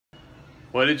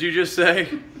What did you just say?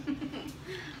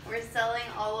 We're selling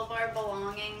all of our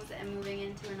belongings and moving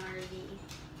into an RV.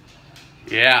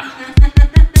 Yeah.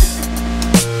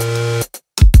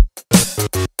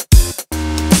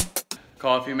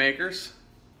 Coffee makers,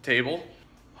 table,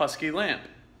 Husky lamp.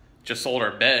 Just sold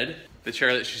our bed, the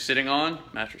chair that she's sitting on,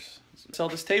 mattress. Sell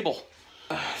this table.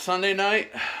 Sunday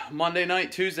night, Monday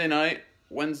night, Tuesday night,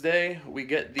 Wednesday, we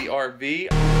get the RV.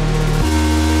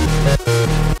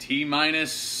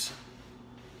 T-minus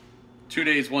 2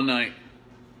 days, 1 night.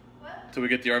 What? Till we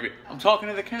get the RV. I'm talking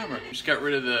to the camera. Just got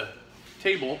rid of the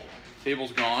table.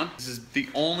 Table's gone. This is the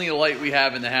only light we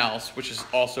have in the house, which is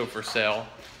also for sale.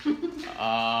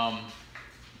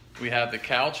 We have the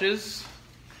couches,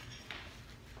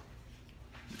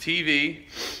 the TV,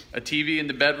 a TV in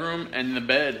the bedroom, and the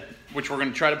bed, which we're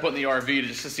gonna try to put in the RV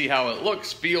just to see how it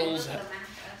looks, feels. Just the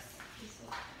mattress.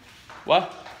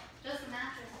 What? Just the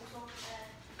mattress. We sold the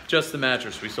bed. Just the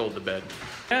mattress, we sold the bed.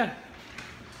 Yeah.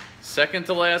 Second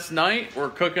to last night, we're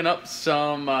cooking up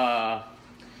some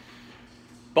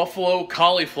buffalo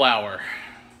cauliflower.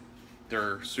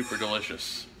 They're super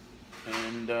delicious.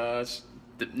 And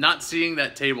not seeing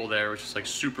that table there was just like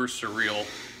super surreal.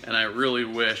 And I really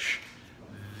wish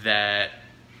that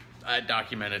I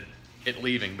documented it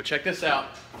leaving. But check this out.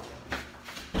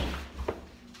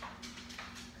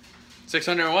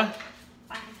 600 what?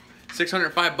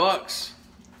 605 bucks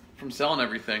from selling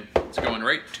everything. It's going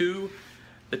right to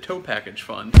the tow package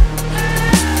fund.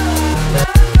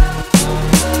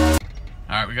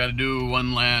 All right, we got to do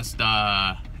one last. We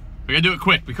got to do it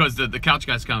quick because the couch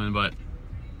guy's coming. But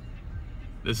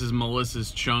this is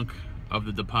Melissa's chunk of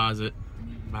the deposit.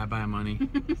 Bye-bye money.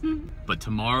 But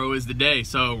tomorrow is the day,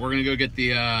 so we're gonna go get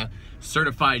the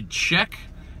certified check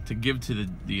to give to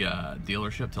the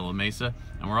dealership, to La Mesa,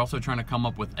 and we're also trying to come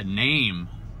up with a name.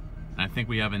 And I think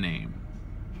we have a name.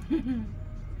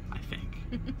 I think.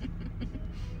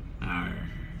 Arr.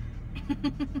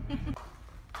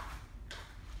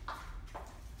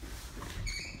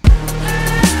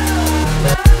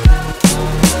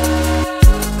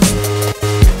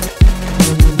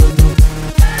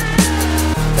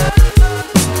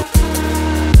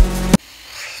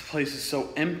 This place is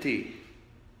so empty.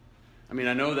 I mean,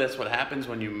 I know that's what happens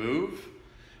when you move.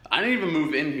 I didn't even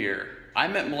move in here. I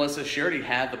met Melissa, she already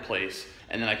had the place,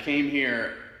 and then I came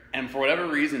here, and for whatever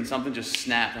reason, something just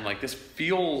snapped. I'm like, this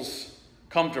feels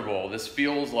comfortable. This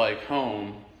feels like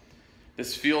home.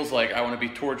 This feels like I want to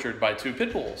be tortured by 2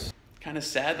 pit bulls. Kind of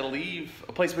sad to leave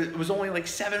a place, but it was only like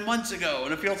 7 months ago,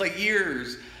 and it feels like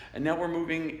years. And now we're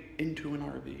moving into an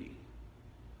RV.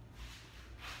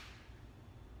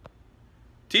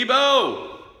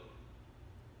 Tebow!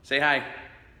 Say hi.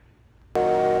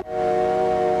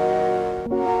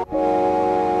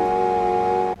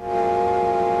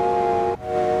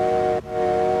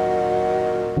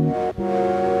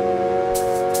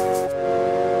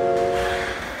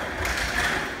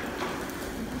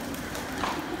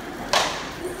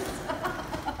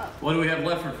 What do we have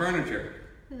left for furniture?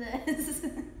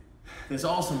 This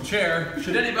awesome chair.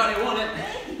 Should anybody want it?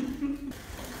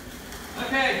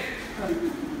 Okay.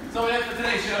 That's all we have for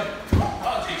today's show.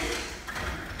 Oh, Jesus.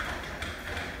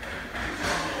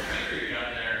 What you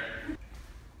got there?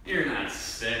 You're not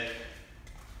sick.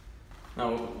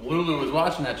 No, Lulu was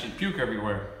watching that. She'd puke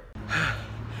everywhere. I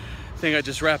think I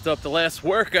just wrapped up the last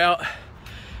workout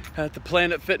at the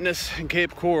Planet Fitness in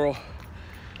Cape Coral.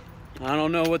 I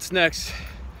don't know what's next.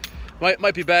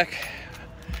 Might be back.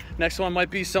 Next one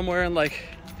might be somewhere in, like,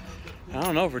 I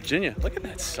don't know, Virginia. Look at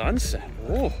that sunset.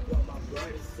 Whoa.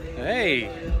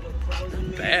 Hey,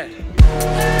 not bad.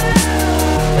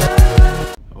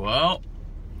 Well,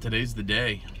 today's the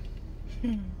day.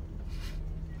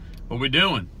 What we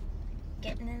doing?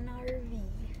 Getting an RV.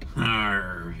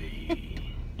 RV.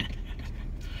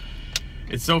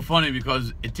 It's so funny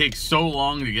because it takes so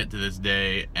long to get to this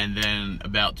day, and then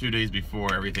about 2 days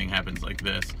before, everything happens like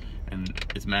this, and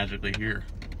it's magically here.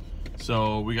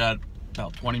 So we got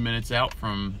about 20 minutes out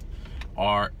from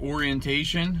our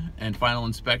orientation and final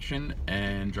inspection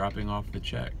and dropping off the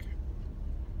check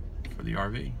for the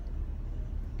RV.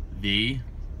 The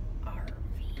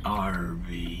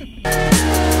RV.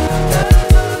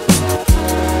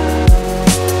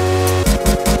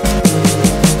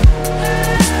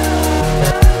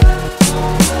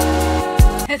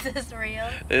 Is this real?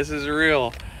 This is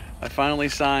real. I finally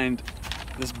signed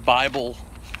this Bible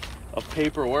of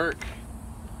paperwork,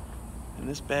 and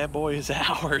this bad boy is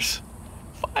ours.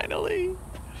 Finally.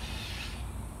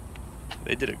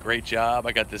 They did a great job.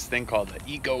 I got this thing called the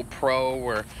Eco Pro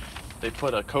where They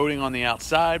put a coating on the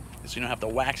outside so you don't have to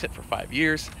wax it for 5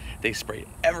 years. They spray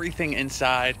everything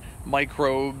inside,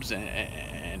 microbes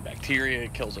and bacteria.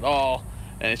 It kills it all.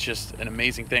 And it's just an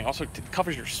amazing thing. Also, it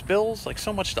covers your spills, like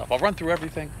so much stuff. I'll run through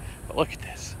everything, but look at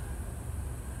this.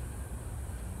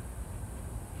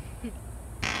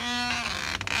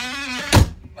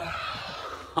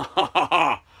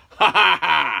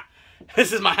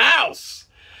 This is my house.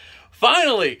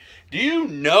 Finally. Do you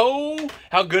know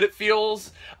how good it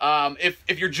feels?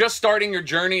 If you're just starting your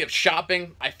journey of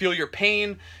shopping, I feel your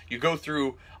pain. You go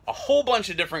through a whole bunch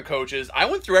of different coaches. I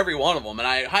went through every one of them, and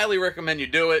I highly recommend you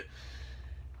do it.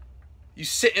 You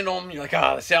sit in them, you're like,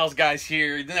 oh, the sales guy's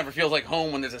here. It never feels like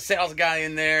home when there's a sales guy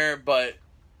in there, but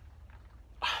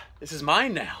this is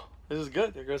mine now. This is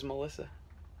good. There goes Melissa.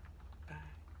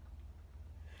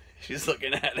 She's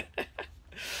looking at it.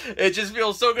 It just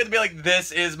feels so good to be like,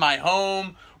 this is my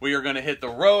home. We are going to hit the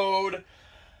road.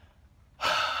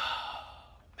 Man,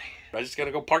 I just got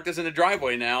to go park this in the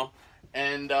driveway now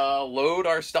and load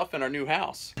our stuff in our new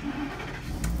house.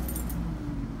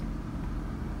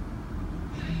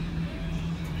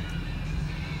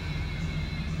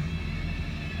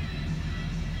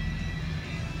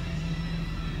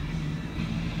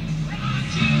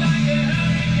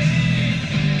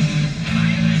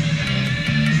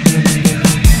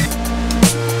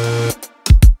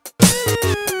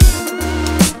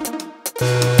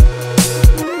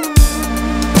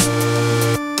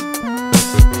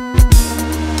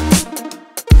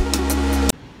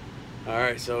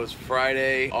 So it's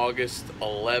Friday, August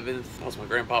 11th. That was my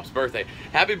grandpop's birthday.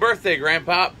 Happy birthday,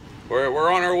 Grandpop.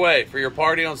 We're on our way for your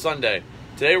party on Sunday.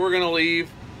 Today we're gonna leave.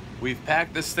 We've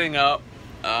packed this thing up.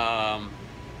 I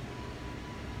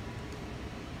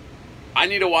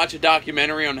need to watch a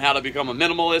documentary on how to become a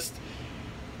minimalist.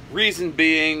 Reason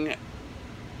being,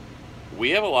 we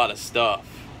have a lot of stuff.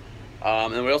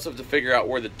 And we also have to figure out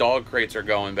where the dog crates are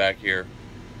going back here.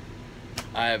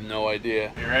 I have no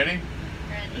idea. You ready?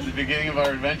 This is the beginning of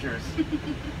our adventures. Do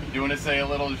you want to say a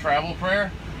little travel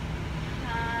prayer?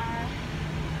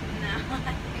 No.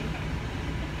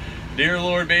 Dear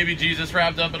Lord, baby Jesus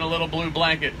wrapped up in a little blue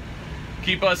blanket.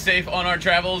 Keep us safe on our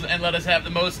travels and let us have the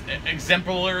most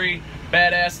exemplary,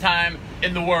 badass time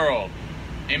in the world.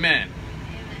 Amen.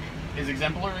 Amen. Is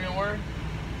exemplary a word?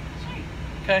 Sure.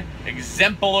 Okay.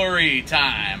 Exemplary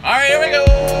time. All right, here we go.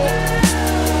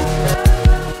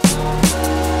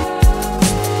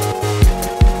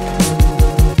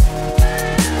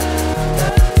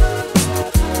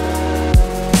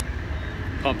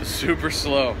 Pump is super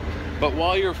slow, but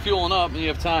while you're fueling up and you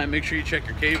have time, make sure you check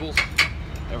your cables.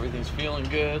 Everything's feeling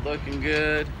good, looking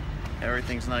good.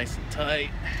 Everything's nice and tight.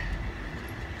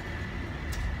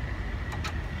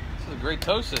 This is a great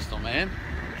tow system, man.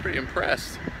 I'm pretty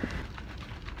impressed.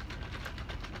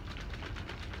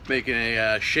 Making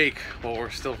a shake while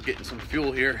we're still getting some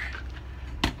fuel here.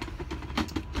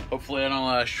 Hopefully I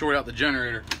don't short out the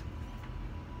generator.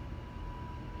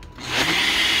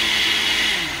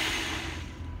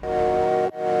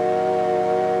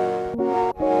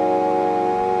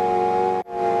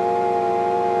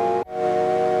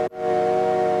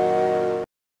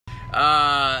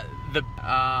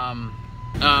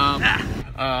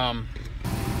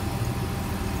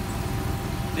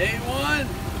 Day one,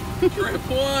 trip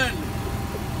one.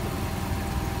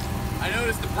 I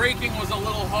noticed the braking was a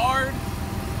little hard,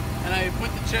 and I put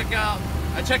the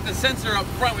I checked the sensor up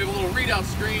front. We have a little readout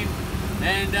screen,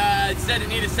 and it said it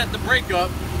needed to set the brake up.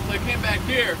 So I came back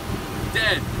here,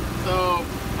 dead. So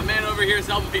a man over here is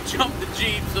helping me jump the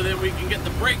Jeep so that we can get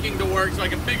the braking to work, so I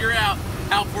can figure out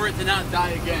how for it to not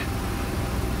die again.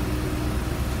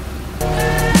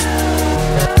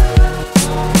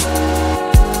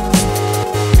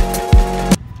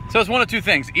 So it's one of two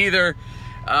things. Either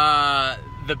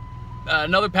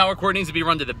another power cord needs to be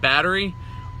run to the battery,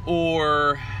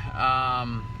 or I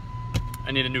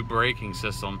need a new braking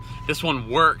system. This one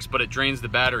works, but it drains the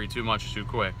battery too much too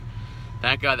quick.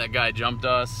 That guy jumped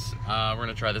us. We're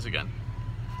gonna try this again.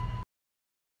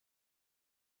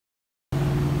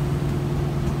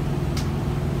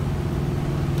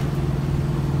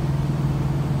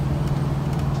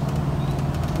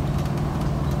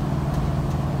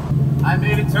 I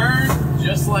made a turn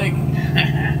just like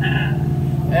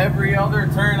every other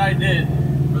turn I did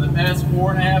for the past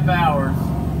 4.5 hours.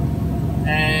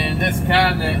 And this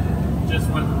cabinet just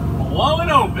went blowing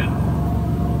open.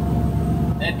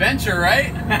 Adventure,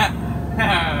 right?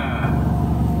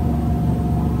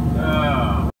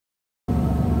 Oh.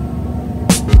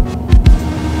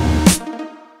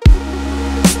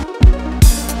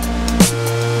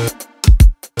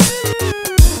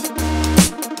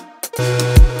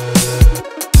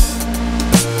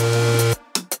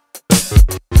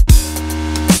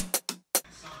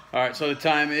 So the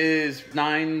time is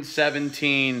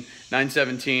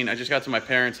 9:17. I just got to my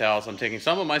parents' house. I'm taking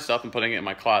some of my stuff and putting it in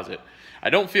my closet. I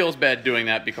don't feel as bad doing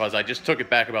that because I just took it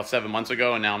back about 7 months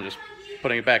ago, and now I'm just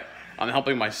putting it back. I'm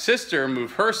helping my sister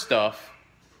move her stuff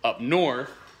up north.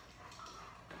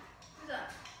 Who's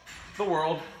that? The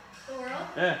world. The world?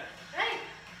 Yeah. Hey!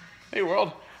 Hey,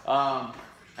 world. And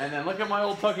then look at my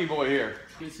old Tucky boy here.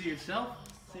 You can see yourself?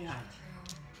 Say hi.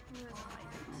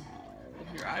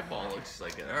 Oh, your eyeball looks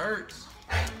like it hurts.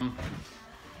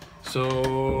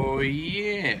 So,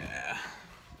 yeah.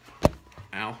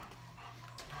 Ow.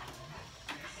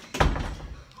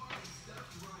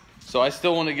 So I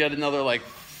still want to get another like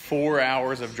 4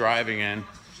 hours of driving in.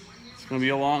 It's gonna be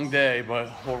a long day, but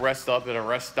we'll rest up at a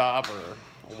rest stop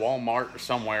or a Walmart or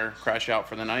somewhere, crash out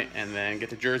for the night, and then get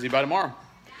to Jersey by tomorrow.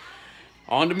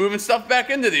 On to moving stuff back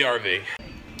into the RV.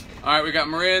 All right, we got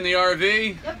Maria in the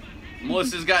RV. Yep.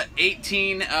 Melissa's got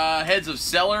 18 heads of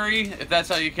celery, if that's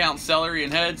how you count celery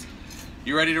and heads.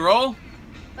 You ready to roll?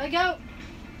 Let go.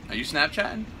 Are you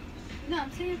Snapchatting? No,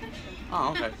 I'm sending a picture.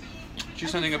 Oh, okay. She's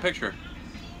sending a picture.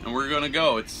 And we're gonna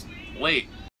go. It's late.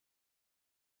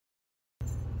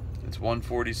 It's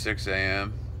 1:46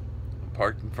 a.m. I'm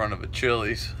parked in front of a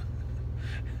Chili's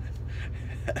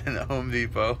and a Home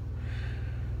Depot.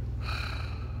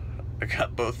 I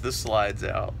got both the slides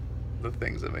out, the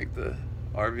things that make the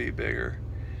RV bigger.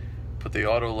 Put the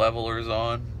auto levelers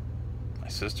on. My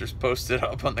sister's posted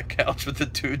up on the couch with the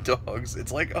 2 dogs.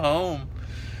 It's like a home.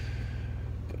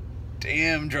 But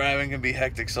damn, driving can be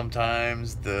hectic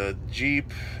sometimes. The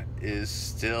Jeep is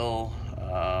still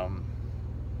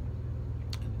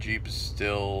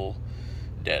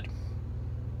dead.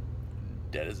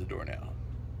 Dead as a doornail.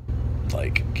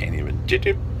 Like, can't even.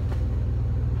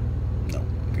 No,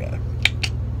 gotta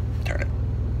turn it.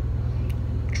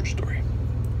 True story.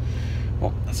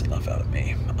 Well, that's enough out of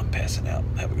me. I'm passing out.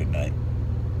 Have a good night.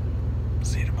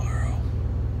 See you tomorrow.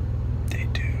 Day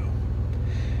 2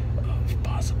 of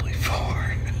possibly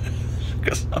 4.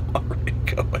 Because I'm already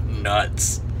going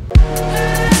nuts.